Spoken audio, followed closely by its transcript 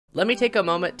Let me take a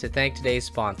moment to thank today's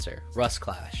sponsor, Rust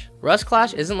Clash. Rust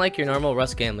Clash isn't like your normal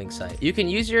Rust gambling site. You can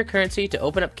use your currency to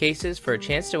open up cases for a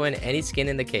chance to win any skin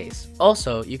in the case.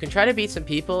 Also, you can try to beat some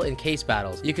people in case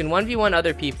battles. You can 1v1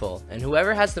 other people, and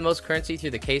whoever has the most currency through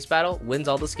the case battle wins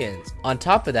all the skins. On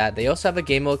top of that, they also have a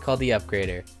game mode called the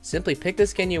Upgrader. Simply pick the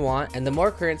skin you want, and the more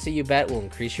currency you bet will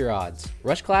increase your odds.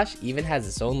 Rust Clash even has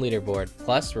its own leaderboard,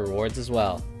 plus rewards as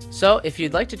well. So, if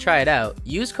you'd like to try it out,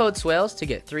 use code Swales to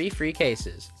get 3 free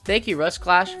cases. Thank you Rust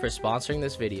Clash for sponsoring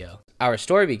this video. Our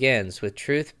story begins with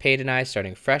Truth, Paid, and I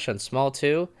starting fresh on Small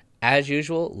 2, as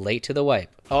usual, late to the wipe.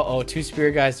 Uh-oh, 2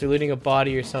 spear guys, they're looting a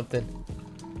body or something.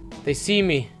 They see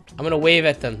me. I'm gonna wave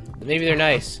at them. Maybe they're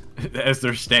nice. As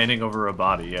they're standing over a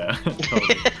body, yeah.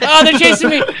 Totally. Oh, they're chasing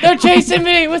me! They're chasing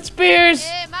me with spears!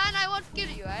 Hey man, I won't kill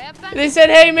you. I have been. They said,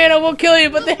 hey man, I won't kill you,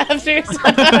 but they have spears.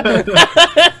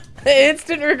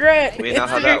 Instant regret. We know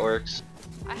how that works.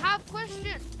 I have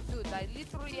questions, dude. I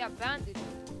literally abandoned you.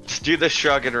 Just do the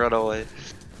shrug and run away.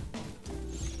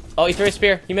 Oh, he threw a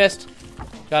spear. He missed.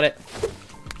 Got it.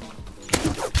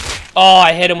 Oh,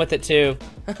 I hit him with it too.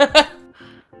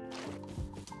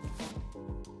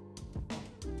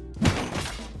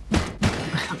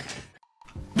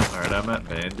 Alright, I'm at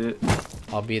Bandit.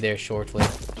 I'll be there shortly.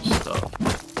 Stuff.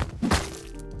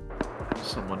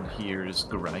 Someone here is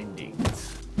grinding.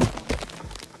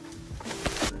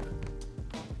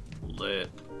 Lit.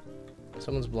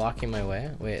 Someone's blocking my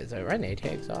way. Wait, is that right?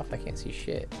 A-tags off? I can't see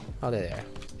shit. Oh, they're there.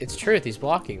 It's Truth. He's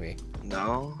blocking me.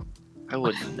 No, I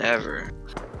would never.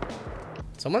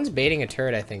 Someone's baiting a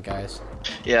turret, I think, guys.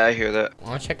 Yeah, I hear that. I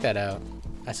want to check that out.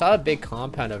 I saw a big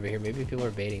compound over here. Maybe people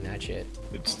are baiting that shit.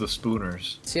 It's the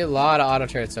Spooners. I see a lot of auto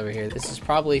turrets over here. This is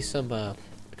probably some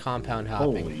compound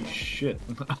hopping. Holy shit.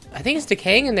 I think it's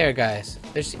decaying in there, guys.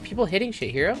 There's people hitting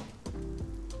shit. Hero?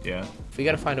 Yeah. We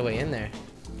gotta find a way in there.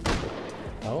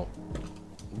 Oh.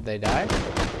 Did they die?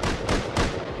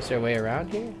 Is there a way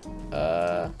around here?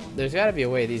 There's gotta be a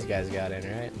way these guys got in,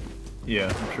 right?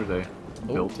 Yeah, I'm sure they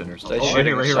built in or something. They Oh, should-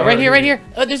 Right here, right here.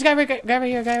 Oh, there's a guy right here,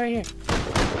 guy right here.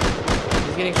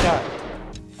 He's getting shot.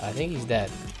 I think he's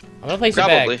dead. I'm gonna place a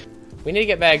Probably. bag. We need to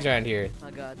get bags around here. I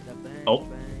got the bang, Oh. bang,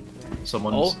 bang.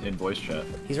 Someone's in voice chat.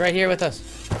 He's right here with us.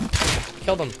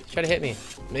 Killed him. He's trying to hit me.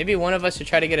 Maybe one of us should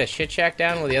try to get a shit shack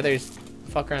down while the others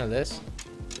fuck around with this.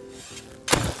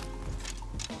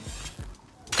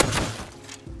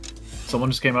 Someone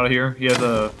just came out of here. He has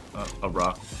a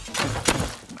rock.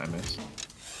 I missed.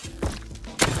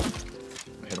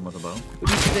 I hit him with a bow. Who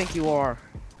do you think you are?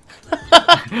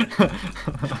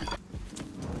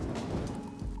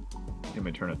 You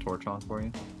may turn a torch on for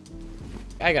you.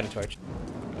 I got a torch.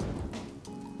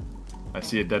 I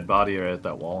see a dead body right at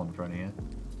that wall in front of you.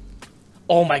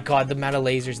 Oh my god, the amount of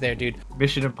lasers there, dude.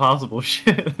 Mission Impossible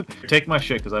shit. Take my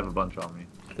shit because I have a bunch on me.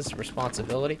 This is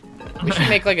responsibility. We should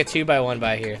make like a 2x1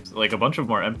 by here. Like a bunch of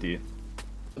them are empty.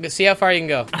 Let's see how far you can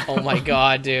go. Oh my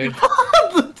god, dude.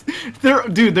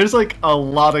 Dude, there's like a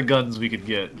lot of guns we could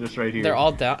get just right here. They're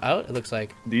all down out, it looks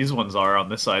like. These ones are on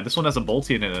this side. This one has a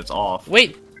bolty in it and it's off.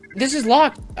 Wait, this is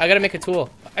locked. I gotta make a tool.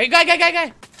 Hey, guy.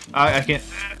 I can't.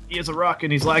 He has a rock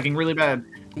and he's lagging really bad.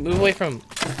 Move away from him.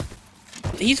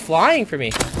 He's flying for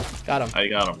me. Got him. I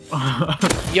got him.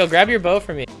 Yo, grab your bow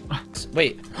for me.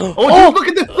 Wait. Oh, dude, look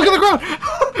at this! Look at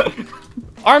the ground!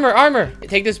 Armor.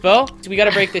 Take this bow. We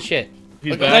gotta break this shit.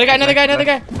 He's Look, back, another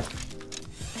guy.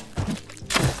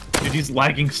 Dude, he's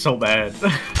lagging so bad.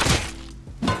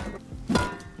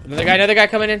 Another guy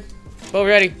coming in. Bow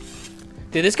ready.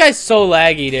 Dude, this guy's so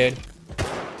laggy, dude.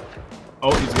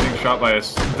 Oh, he's getting shot by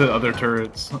the other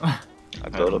turrets. I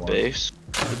built a base.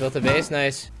 You built a base,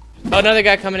 nice. Oh, another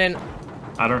guy coming in.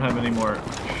 I don't have any more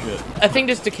shit. I think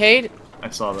just decayed. I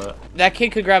saw that. That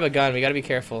kid could grab a gun. We gotta be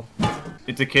careful.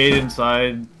 It decayed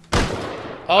inside.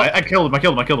 Oh, I killed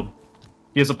him.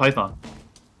 He has a python.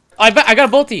 I got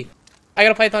a bolty. I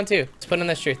got a python too. Let's put on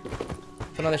this shit.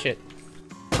 Put on this shit.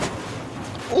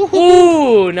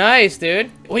 Ooh, nice, dude.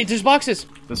 Wait, there's boxes.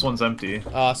 This one's empty.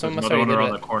 Oh, someone must Another one already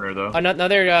around did the corner though.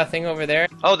 Another thing over there.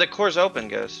 Oh, the core's open,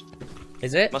 guys.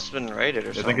 Is it? Must have been raided or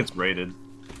I something. think it's raided.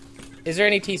 Is there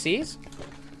any TCs?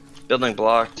 Building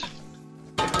blocked.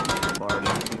 Barred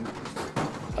empty.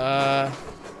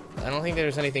 I don't think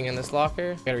there's anything in this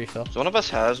locker. Gotta refill. Is one of us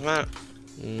hazmat?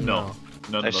 No.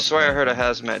 None I of us swear I are. heard a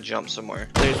hazmat jump somewhere.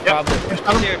 There's Yep. probably.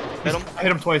 He's here. Hit him. I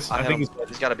hit him twice. I think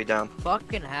He's got to be down.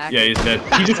 Fucking hack. Yeah, he's dead.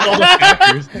 He just called us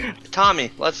hackers.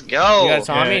 Tommy, let's go. You got a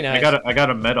Tommy? Yeah, Nice. I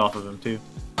got a med off of him too.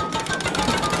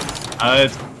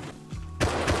 It's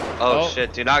Oh Oh.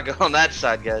 shit, do not go on that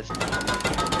side, guys. Imagine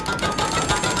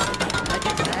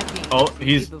hacking Oh, me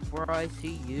he's- before I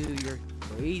see you. You're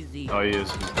crazy. oh he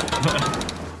is.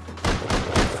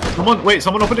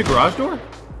 Someone opened a garage door?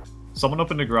 Someone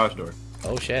opened a garage door.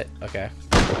 Oh shit. Okay.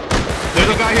 There's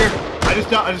a guy here. I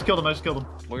just killed him.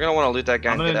 We're gonna want to loot that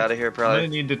guy and get out of here, I'm probably. gonna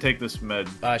need to take this med.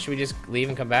 Should we just leave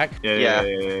and come back? Yeah.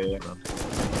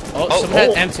 Oh,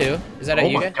 someone has M2. Is that a Oh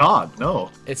you my guy? god, no.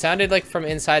 It sounded like from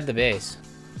inside the base.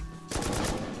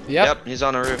 Yep. Yep, he's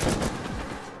on the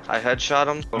roof. I headshot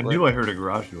him. I knew I heard a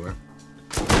garage door.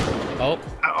 Oh.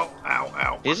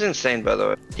 Ow. He's insane, by the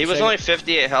way. He was Should I- only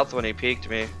 58 health when he peeked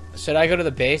me. Should I go to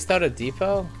the base though, to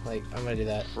depot? Like, I'm gonna do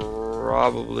that.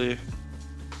 Probably.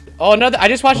 Oh, another! I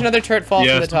just watched another turret fall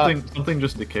from the top. Something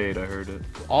just decayed, I heard it.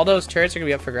 All those turrets are gonna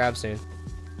be up for grabs soon.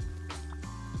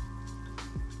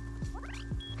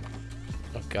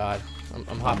 Oh god, I'm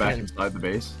I'm hopping back in. inside the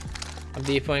base. I'm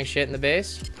depoting shit in the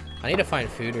base. I need to find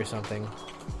food or something.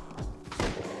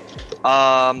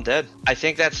 Dead. I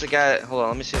think that's the guy. Hold on,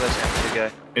 let me see if that's M2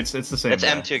 guy. It's the same. It's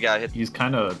guy. M2 guy. He's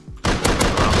kind of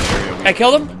around the area. I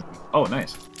killed him? Oh,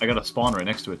 nice. I got a spawn right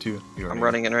next to it too. I'm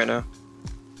running in right now.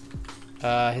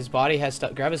 His body has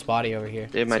stuff. Grab his body over here.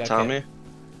 Do you have my He's got Tommy? kit.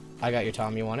 I got your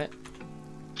Tommy. You want it?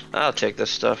 I'll take this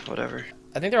stuff, whatever.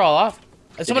 I think they're all off.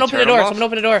 Someone you open the turn door. them off? Someone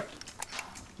open the door.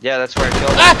 Yeah, that's where I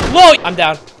killed him. Ah! Whoa! I'm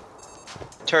down.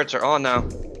 Turrets are on now.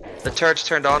 The turrets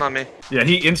turned on me. Yeah,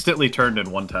 he instantly turned in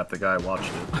one tap. The guy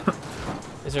watched it.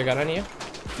 Is there a gun on you?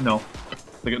 No.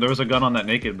 There was a gun on that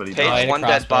naked, but he Page I died. hit a one dead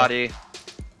crossbow. body.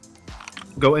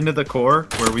 Go into the core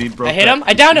where we broke. I hit him.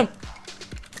 I downed him.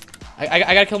 I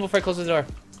gotta kill him before I close the door.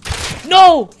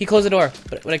 No! He closed the door,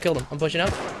 but I killed him. I'm pushing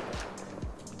up.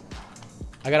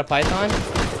 I got a python.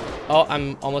 Oh,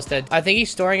 I'm almost dead. I think he's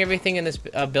storing everything in this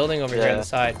building over here on the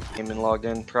side. Came and logged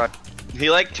in. He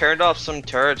like turned off some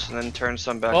turrets and then turned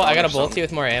some back Oh, on. I got or a bolty something.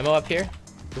 with more ammo up here.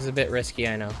 This is a bit risky,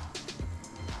 I know.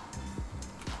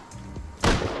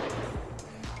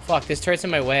 Fuck, this turret's in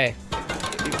my way.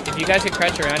 If you guys could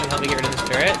crouch around and help me get rid of this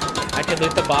turret, I could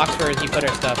loot the box where he put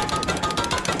our stuff.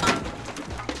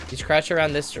 Just crouch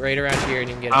around this, right around here, and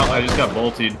you can get it. I just got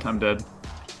bolted. I'm dead.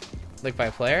 Like by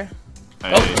a player?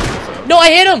 I- No, I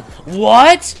hit him!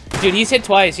 What? Dude, he's hit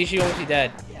twice. He should almost be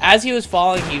dead. As he was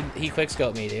falling, he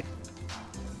quickscoped me, dude.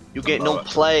 You get no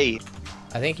play.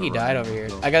 I think he died over here.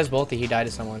 I got his bolty. He died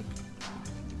to someone.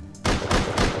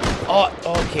 Oh,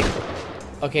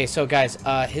 okay. Okay, so guys,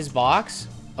 his box.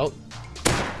 Oh,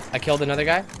 I killed another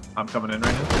guy. I'm coming in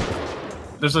right now.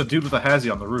 There's a dude with a hazy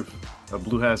on the roof. A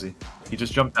blue hazy. He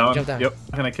just jumped down. Jumped down. Yep.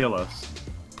 Gonna kill us.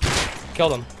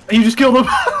 Killed him. You just killed him.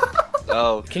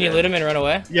 Oh. Can you loot him and run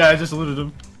away? Yeah, I just looted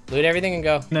him. Loot everything and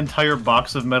go. An entire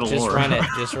box of metal Just ore. run it.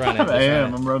 Just run it. Just I run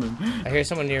am. it. I'm running. I hear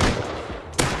someone near me.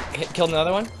 Killed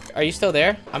another one? Are you still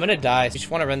there? I'm gonna die. You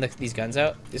just want to run these guns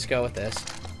out? Just go with this.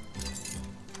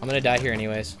 I'm gonna die here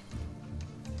anyways.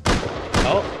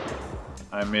 Oh,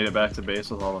 I made it back to base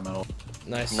with all the metal.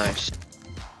 nice. Nice.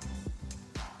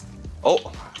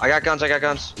 Oh, I got guns.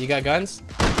 You got guns?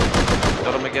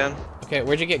 Killed him again. Okay,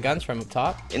 where'd you get guns from? Up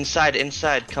top? Inside.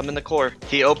 Come in the core.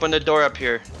 He opened the door up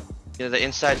here. You know, the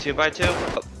inside 2x2?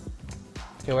 Oh,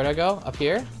 Okay, where'd I go? Up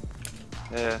here?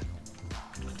 yeah.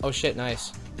 Oh shit,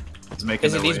 nice. It's making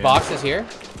Is it their these way in. boxes here?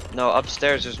 No,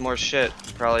 upstairs there's more shit,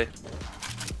 probably.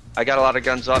 I got a lot of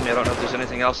guns on me. I don't know if there's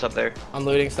anything else up there. I'm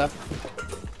looting stuff.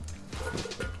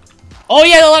 Oh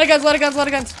yeah, a lot of guns.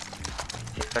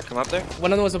 Did I come up there?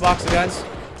 One of them was a box of guns.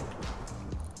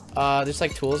 There's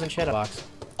like tools and shit in a box.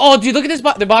 Oh, dude, look at this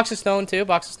box. The box of stone too.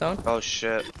 Box of stone. Oh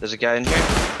shit. There's a guy in here.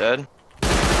 Dead.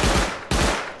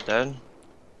 Dead.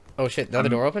 Oh shit, another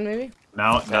door open maybe?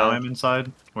 Now No. I'm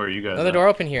inside. Where are you guys? Another at? door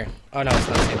open here. Oh no, it's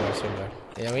not the same door. Same door.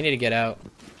 Yeah, we need to get out.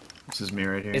 This is me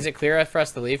right here. Is it clear for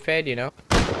us to leave, Paid? You know?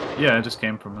 Yeah, it just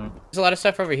came from there. There's a lot of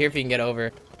stuff over here if you can get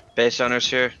over. Base owners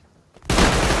here.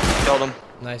 Killed him.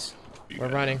 Nice. You We're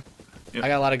got it. running. Yep. I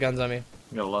got a lot of guns on me.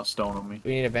 I got a lot of stone on me.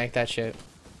 We need to bank that shit.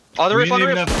 On the We roof, on the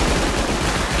didn't roof. even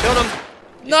have Killed him.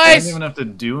 I Nice. didn't even have to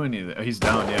do anything. Oh, he's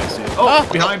down. Yeah, I see it. Oh,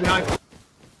 Oh. behind.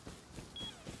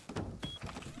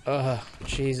 Ugh,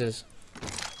 Jesus.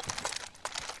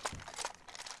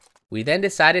 We then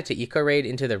decided to eco-raid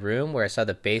into the room where I saw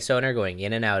the base owner going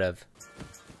in and out of.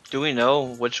 Do we know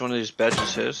which one of these beds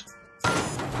is his?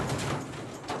 Does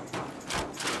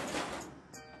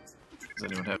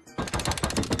anyone have?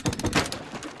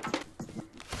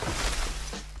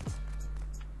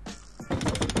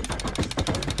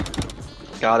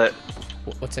 Got it.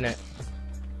 What's in it?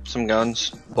 Some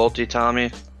guns. Bolty,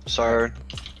 Tommy. Sard.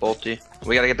 Bolty.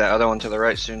 We gotta get that other one to the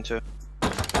right soon too.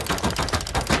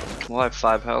 We'll have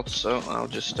 5 health, so I'll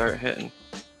just start hitting.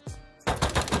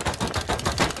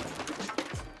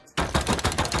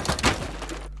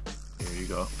 Here you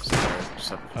go.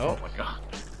 Sorry, Oh. Oh my god.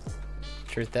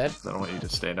 Truth dead. I don't want you to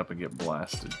stand up and get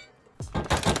blasted.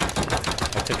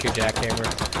 took your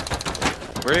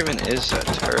jackhammer. Where even is that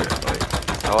turret? Like,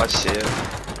 oh, I see it.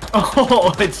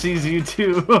 Oh, it sees you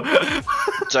too.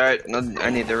 It's alright. No, I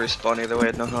need to respawn either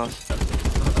way. No health.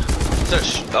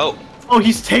 Oh. Oh,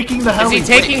 he's taking the heli. Is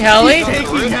he taking heli? He's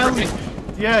taking heli.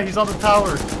 Yeah, he's on the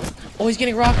tower. Oh, he's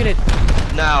getting rocketed.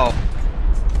 Now,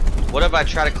 what if I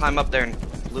try to climb up there and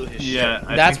loot his shit?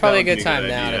 That's probably a good time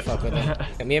now to fuck with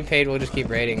him. Me and Paige will just keep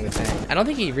raiding the thing. I don't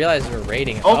think he realized we're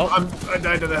raiding him. Oh, I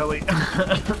died to the heli.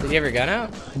 Did you have your gun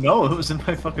out? No, it was in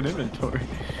my fucking inventory.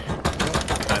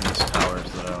 Behind this tower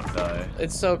so that I don't die.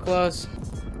 It's so close.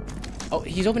 Oh,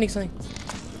 he's opening something.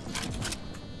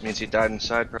 Means he died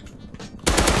inside, bro.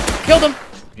 Killed him.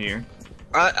 Here.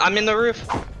 I'm in the roof.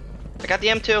 I got the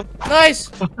M2. Nice.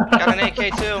 Got an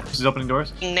AK too. He's opening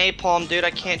doors. Napalm, dude.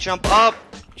 I can't jump up.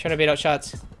 Trying to bait out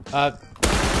shots.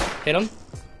 Hit him.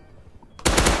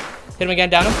 Hit him again.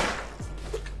 Down him.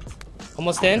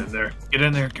 Almost Get in. in there. Get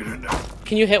in there. Get in there.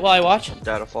 Can you hit while I watch?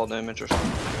 Data fall damage or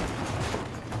something.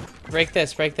 Break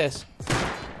this. Break this.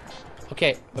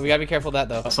 Okay, we gotta be careful of that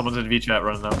though. Someone's in V-chat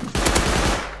running out.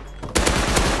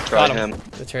 Try Got him. him.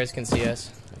 The turrets can see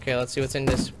us. Okay, let's see what's in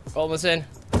this. Almost in.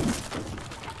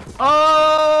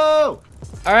 Oh!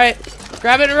 All right,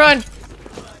 grab it and run.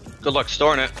 Good luck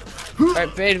storing it. All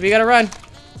right, babe, we gotta run.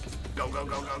 Go, go,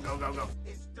 go, go, go, go, go.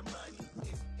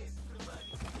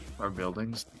 Our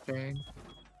buildings. Okay.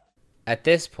 At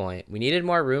this point, we needed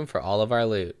more room for all of our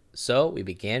loot, so we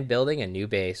began building a new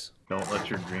base. Don't let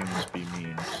your dreams be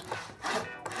memes.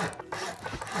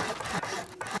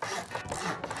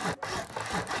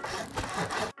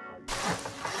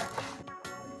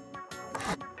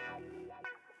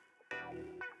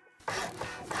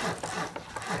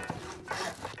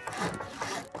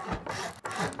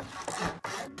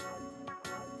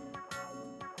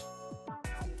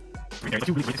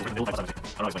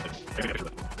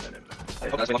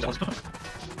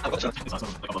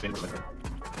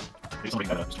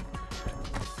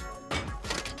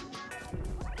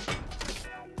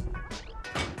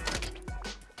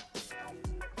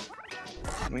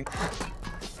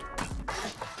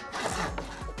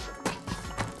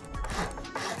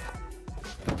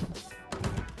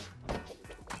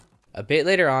 A bit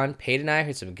later on, Pate and I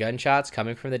heard some gunshots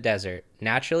coming from the desert.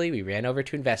 Naturally, we ran over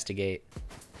to investigate.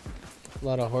 A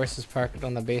lot of horses parked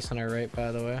on the base on our right,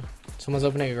 by the way. Someone's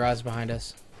opening a garage behind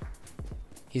us.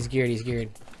 He's geared, he's geared.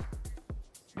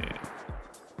 Yeah.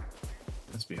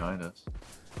 That's behind us.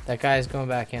 That guy's going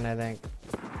back in, I think.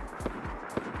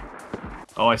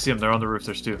 Oh, I see them. They're on the roof.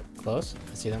 There's two. Close?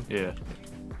 I see them. Yeah.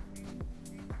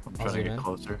 I'm I'll trying to zoom get in.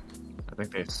 closer. I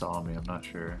think they saw me. I'm not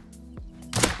sure.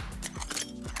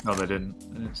 No, they didn't.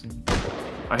 They didn't see me.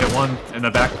 I hit one in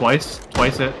the back twice.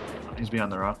 Twice hit. He's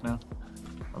behind the rock now.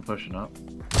 I'm pushing up.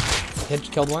 Hit,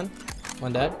 killed one.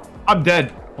 One dead. I'm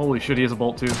dead. Holy shit, he has a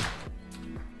bolt too.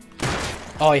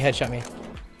 Oh, he headshot me.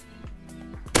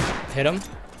 Hit him.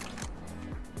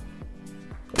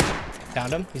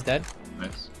 Found him. He's dead.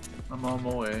 Nice. I'm on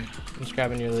my way. I'm just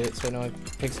grabbing your loot so no one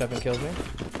picks up and kills me.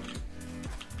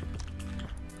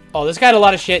 Oh, this guy had a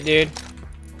lot of shit, dude.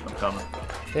 I'm coming.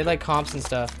 They had like comps and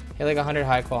stuff. He had like 100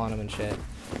 high qual on him and shit.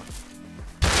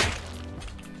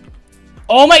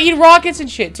 Oh my, eat rockets and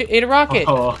shit. Too. Ate a rocket.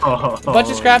 A bunch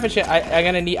of scrap and shit.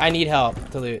 I need help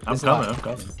to loot. I'm This coming. lot. I'm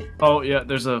coming. Oh yeah,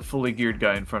 there's a fully geared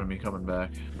guy in front of me coming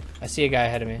back. I see a guy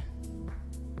ahead of me.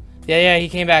 Yeah, he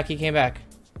came back. He came back.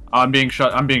 I'm being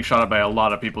shot. I'm being shot at by a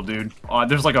lot of people, dude.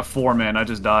 There's like a 4-man. I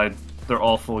just died. They're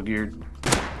all full geared.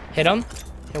 Hit him.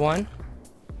 Hit one.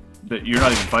 You're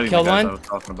not even fighting Killed the guys one. I was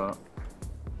talking about.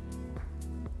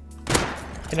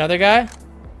 Another guy.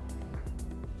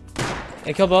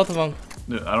 I killed both of them.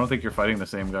 Dude, I don't think you're fighting the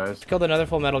same guys. Killed another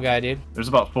full metal guy, dude. There's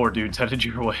about 4 dudes headed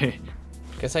your way.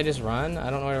 Guess I just run. I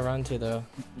don't know where to run to though.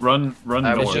 Run I would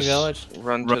north. Fishing just village?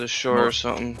 run to Run the shore or north.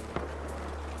 something.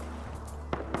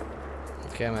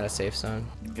 Okay, I'm at a safe zone.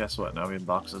 Guess what? Now we have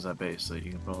boxes at base so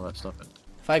you can put all that stuff in.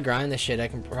 If I grind this shit, I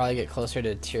can probably get closer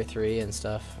to tier 3 and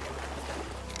stuff.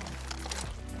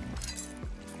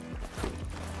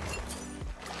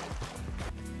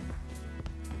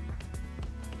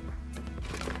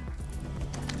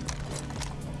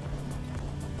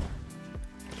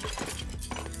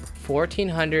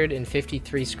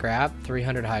 $1,453 scrap,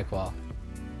 300 high qual.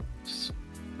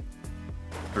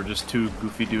 For just 2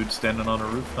 goofy dudes standing on a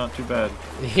roof, not too bad.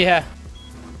 Yeah.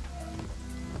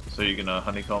 So you gonna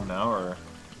honeycomb now, or?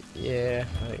 Yeah,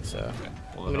 I think so. Well, I'm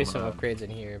then gonna do I'm some gonna- upgrades in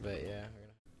here, but yeah.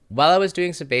 While I was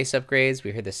doing some base upgrades,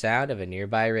 we heard the sound of a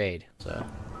nearby raid. So,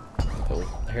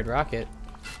 oh, I heard rocket.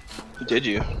 Did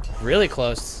you? Really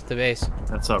close to base.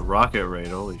 That's a rocket raid.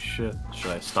 Holy shit!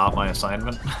 Should I stop my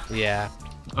assignment? Yeah.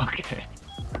 Okay.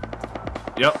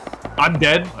 Yep. I'm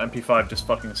dead. MP5 just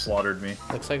fucking slaughtered me.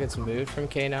 Looks like it's moved from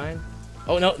K9.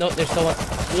 Oh, no, no, there's still one.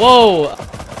 Whoa!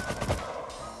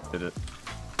 Did it.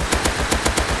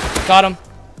 Got him.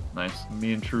 Nice.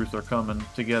 Me and Truth are coming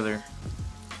together.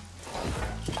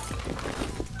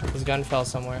 His gun fell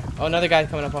somewhere. Oh, another guy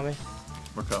coming up on me.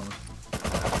 We're coming.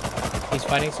 He's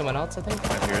fighting someone else, I think.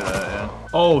 I hear that, yeah.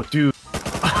 Oh, dude.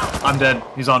 I'm dead.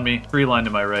 He's on me. 3 line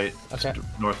to my right. Okay.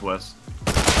 Just northwest.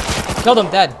 Killed him,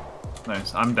 dead.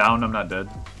 Nice. I'm down. I'm not dead.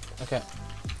 Okay.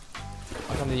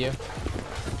 I'll come to you.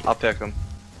 I'll pick him.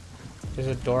 There's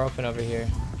a door open over here.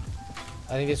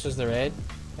 I think this was the raid,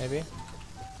 maybe.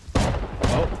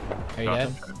 Oh, are you Got dead?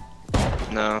 him.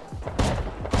 No.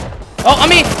 Oh, on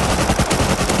me!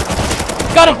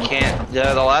 Got him! Can't.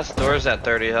 Yeah, the last door's at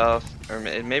 30 health. Or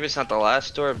maybe it's not the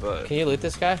last door, but... Can you loot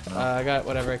this guy? I got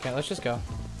whatever I can. Let's just go.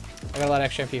 I got a lot of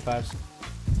extra MP5s.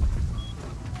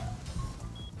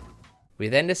 We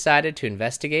then decided to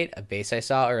investigate a base I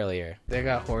saw earlier. They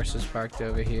got horses parked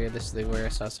over here. This is where I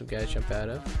saw some guys jump out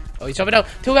of. Oh, he's jumping out.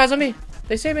 2 guys on me.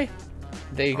 They saved me.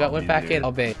 They went back in.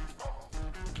 I'll bait.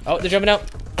 Oh, they're jumping out.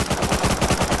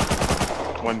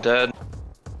 One dead.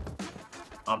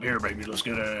 I'm here, baby. Let's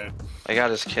get it. I got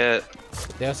his kit.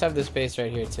 They also have this base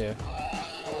right here too.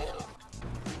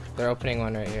 They're opening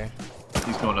one right here.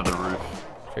 He's going to the roof.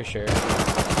 For sure.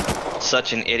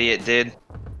 Such an idiot, dude.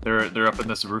 They're up in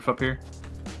this roof up here.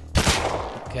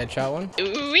 Headshot one.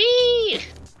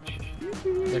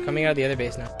 They're coming out of the other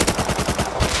base now.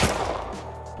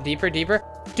 Deeper, deeper.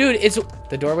 Dude, it's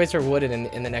the doorways are wooded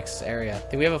in the next area. I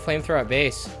think we have a flamethrower at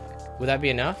base. Would that be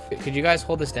enough? Could you guys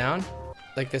hold this down?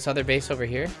 Like this other base over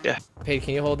here? Yeah. Paige,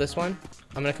 can you hold this one?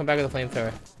 I'm gonna come back with a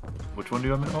flamethrower. Which one do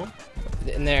you want me to hold?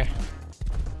 In there.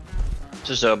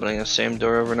 Just opening the same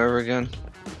door over and over again.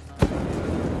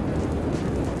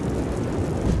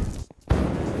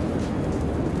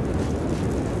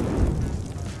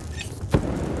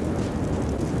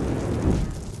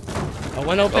 Oh,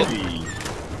 one open.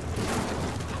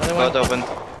 Another one. Both open.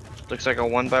 Looks like a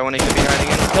 1x1 he could be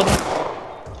hiding in. Killed him.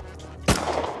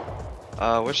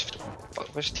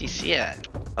 Where's TC at?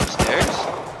 Upstairs?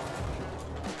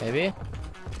 Maybe.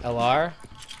 LR.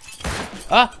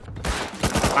 Ah!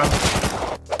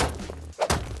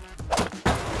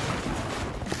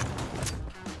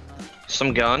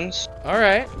 Some guns.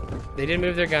 Alright. They did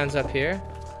move their guns up here.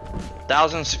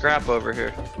 1,000 scrap over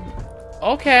here.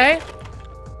 Okay.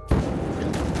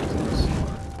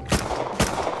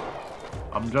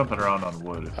 I'm jumping around on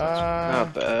wood. If that's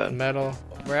Not bad. Metal.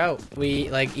 We're out. We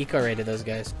like eco raided those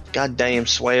guys. Goddamn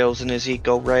Swales and his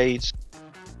eco raids.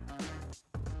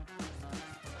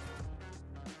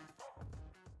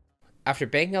 After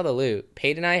banking all the loot,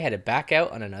 Pate and I had to back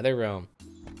out on another roam.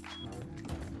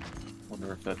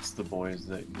 wonder if that's the boys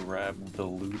that grabbed the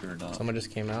loot or not. Someone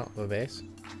just came out of a base.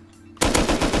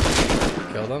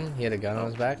 Killed him. He had a gun on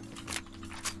his back.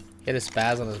 He had a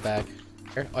spaz on his back.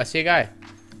 Here. Oh, I see a guy.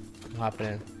 I'm hopping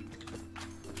in.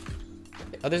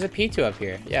 Oh, there's a P2 up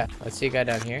here. Yeah, let's see a guy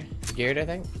down here. Geared, I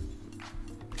think.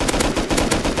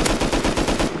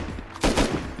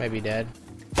 Might be dead.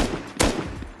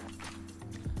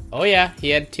 Oh yeah,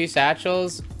 he had 2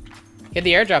 satchels. He had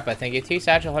the airdrop, I think. He had 2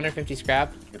 satchel, 150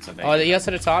 scrap. Oh, he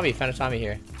also had a Tommy. Found a Tommy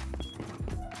here.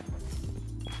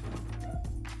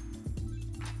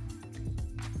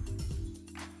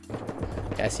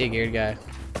 Yeah, I see a geared guy.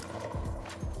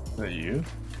 Is that you?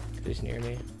 He's near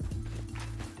me.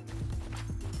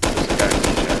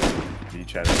 He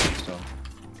chatted next to him.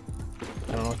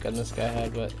 I don't know what gun this guy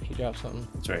had, but he dropped something.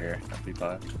 It's right here.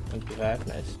 MP5. MP5,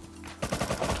 nice.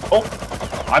 Oh!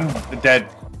 I'm dead.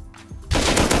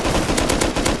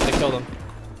 I killed him.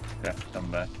 Yeah, coming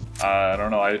back. I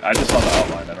don't know. I just saw the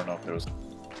outline. I don't know if there was.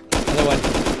 Another one.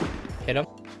 Hit him.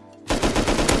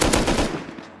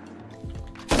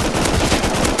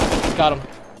 Got him.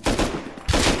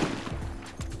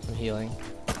 I'm healing.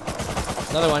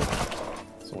 Another one.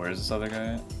 So where is this other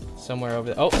guy at? Somewhere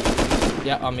over there. Oh!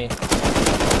 Yeah, on me.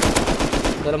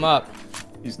 Lit him up.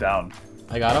 He's down.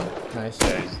 I got him. Nice.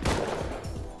 Yeah, he's...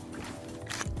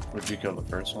 Where'd you kill the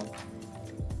first one?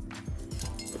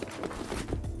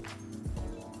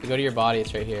 You go to your body,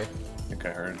 it's right here. I think I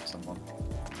heard someone.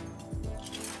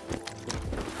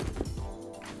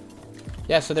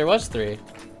 Yeah, so there was 3.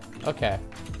 Okay.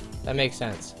 That makes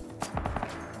sense.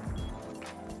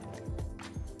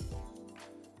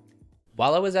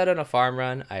 While I was out on a farm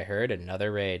run, I heard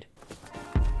another raid.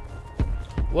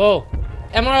 Whoa!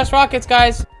 MRS rockets,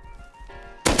 guys!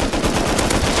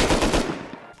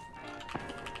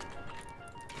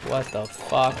 What the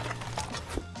fuck?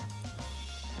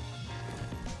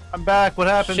 I'm back. What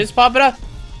happened? Shit's popping up!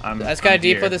 I'm That's kinda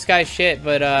deep here. with this guy's shit,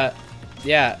 but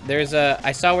Yeah, there's a...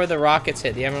 I saw where the rockets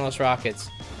hit, the Emerald's rockets.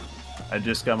 I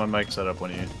just got my mic set up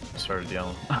when you started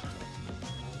yelling.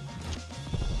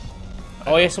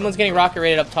 Oh yeah, someone's getting rocket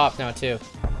rated up top now too.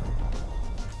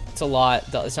 It's a lot.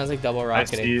 It sounds like double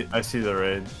rocketing. I see the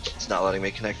raid. It's not letting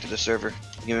me connect to the server.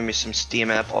 Giving me some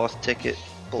Steam app auth ticket.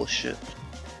 Bullshit.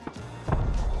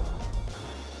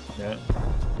 Yeah.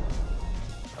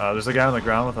 There's a guy on the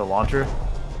ground with a launcher.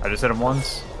 I just hit him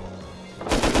once.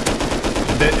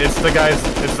 It's the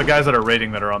guys that are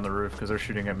raiding that are on the roof because they're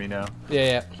shooting at me now.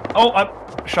 Yeah. Oh,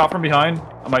 I'm shot from behind.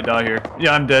 I might die here.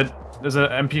 Yeah, I'm dead. There's an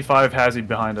MP5 Hazzy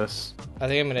behind us. I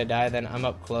think I'm gonna die then. I'm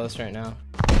up close right now.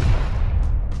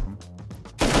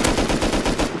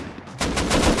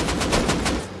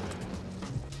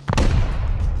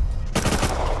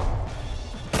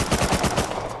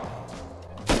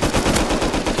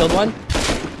 Killed one.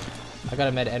 I got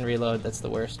a med and reload. That's the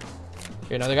worst.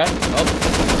 Here, another guy.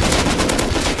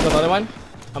 Oh. Killed another one.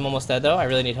 I'm almost dead though. I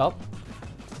really need help.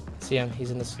 See him. He's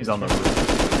in this. He's on the roof.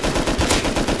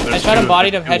 Headshot him,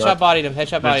 bodied him. Headshot bodied him.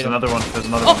 Headshot bodied him. There's another one. There's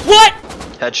another one. Oh, what?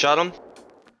 Headshot him.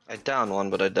 I downed one,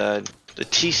 but I died. The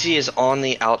TC is on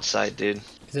the outside, dude.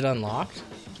 Is it unlocked?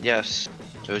 Yes.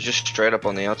 It was just straight up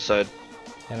on the outside.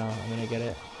 I know. I'm gonna get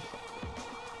it.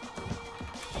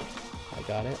 I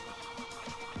got it.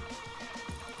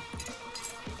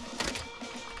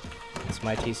 It's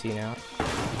my TC now.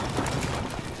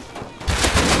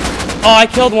 Oh, I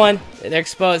killed one. They're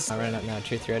exposed. I'm running up now.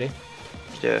 Truth, ready?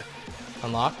 Yeah.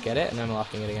 Unlock, get it, and I'm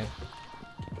unlocking it again.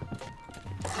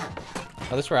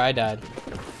 Oh, this is where I died.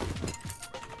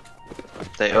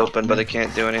 They open, but they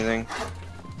can't do anything.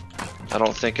 I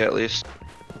don't think, at least.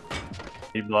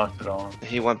 He blocked it all.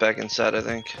 He went back inside, I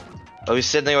think. Oh, he's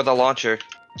sitting there with a launcher.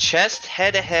 Chest,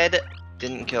 head to head.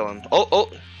 Didn't kill him.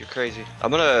 Oh, you're crazy. I'm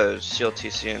gonna seal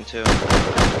TC in too.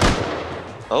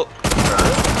 Oh.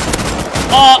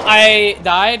 Oh, I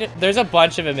died. There's a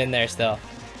bunch of them in there still.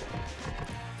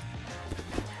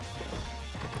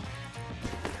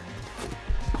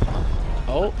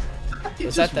 Oh,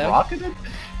 was that them?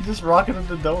 He just rocketed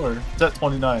the door. It's at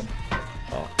 29.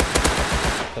 Oh,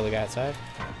 kill the guy outside.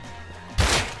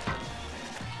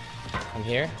 I'm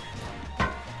here.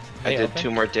 I did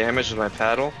 2 more damage with my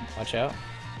paddle. Watch out.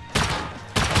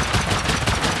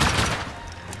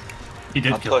 He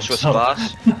did I'll kill push with himself.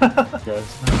 boss.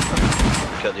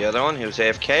 Guys. Killed the other one. He was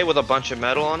AFK with a bunch of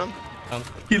metal on him.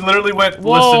 He literally went,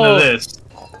 Whoa. listen to this.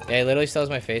 Yeah, he literally still has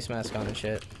my face mask on and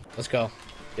shit. Let's go.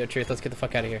 Yo, Truth, let's get the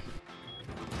fuck out of here.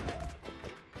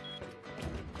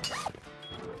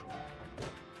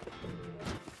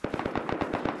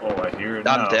 Oh, I hear it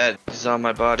now. I'm dead. He's on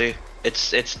my body.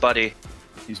 It's Buddy.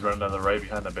 He's running on the right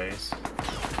behind the base.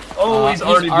 Oh, he's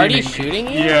already beaming shooting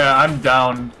me. you? Yeah, I'm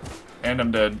down. And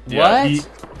I'm dead. Yeah, What? he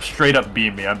straight up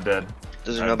beamed me. I'm dead.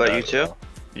 Does he know about you too?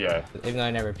 Yeah. Even though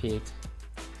I never peeked.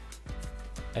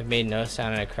 I've made no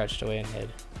sound and I crouched away and hid.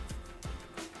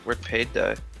 Where'd Paid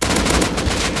die?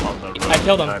 On the road I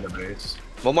killed him. behind the base.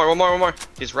 One more.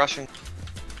 He's rushing.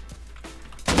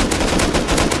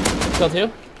 Kill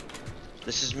two?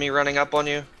 This is me running up on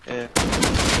you. Yeah.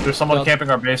 There's someone Killed.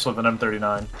 camping our base with an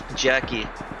M39. Jackie.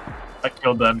 I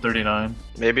killed the M39.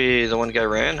 Maybe the one guy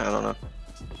ran? I don't know.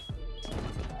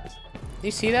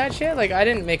 You see that shit? Like, I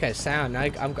didn't make a sound.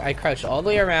 I crouched all the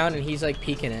way around and he's like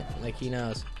peeking it. Like, he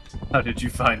knows. How did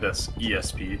you find us,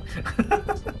 ESP?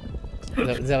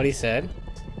 Is that what he said?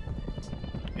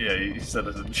 Yeah, he said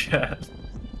it in chat.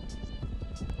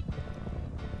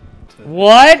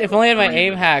 What? If only I had my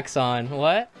aim hacks on.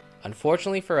 What?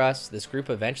 Unfortunately for us, this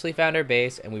group eventually found our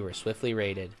base and we were swiftly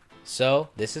raided. So,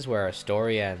 this is where our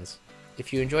story ends.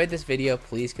 If you enjoyed this video,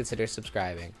 please consider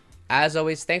subscribing. As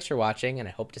always, thanks for watching and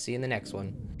I hope to see you in the next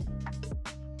one.